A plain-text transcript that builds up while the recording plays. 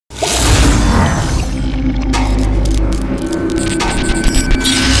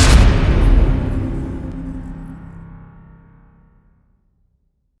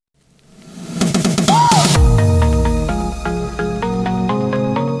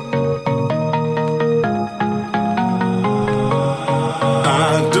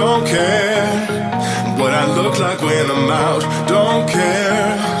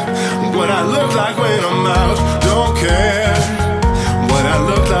care what I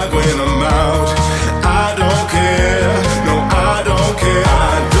look like when I'm out. I don't care, no, I don't care.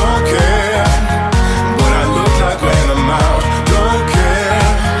 I don't care what I look like when I'm out. Don't care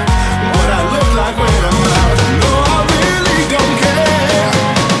what I look like when I'm out. No, I really don't care.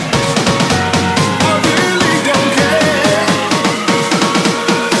 I really don't care.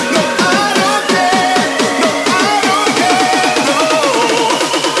 No, I don't care. No, I don't care. No.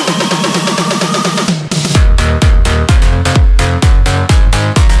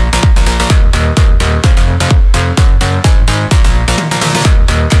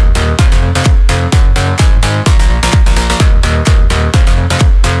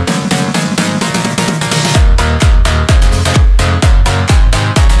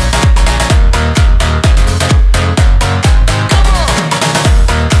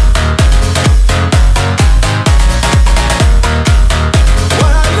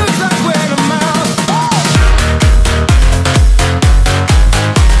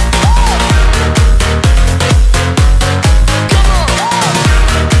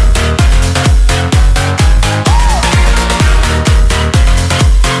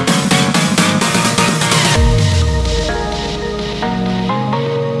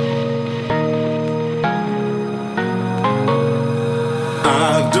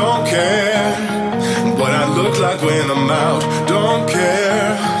 I don't care what I look like when I'm out. Don't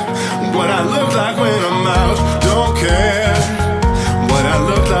care what I look like when I'm out. Don't care what I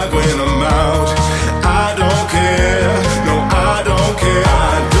look like when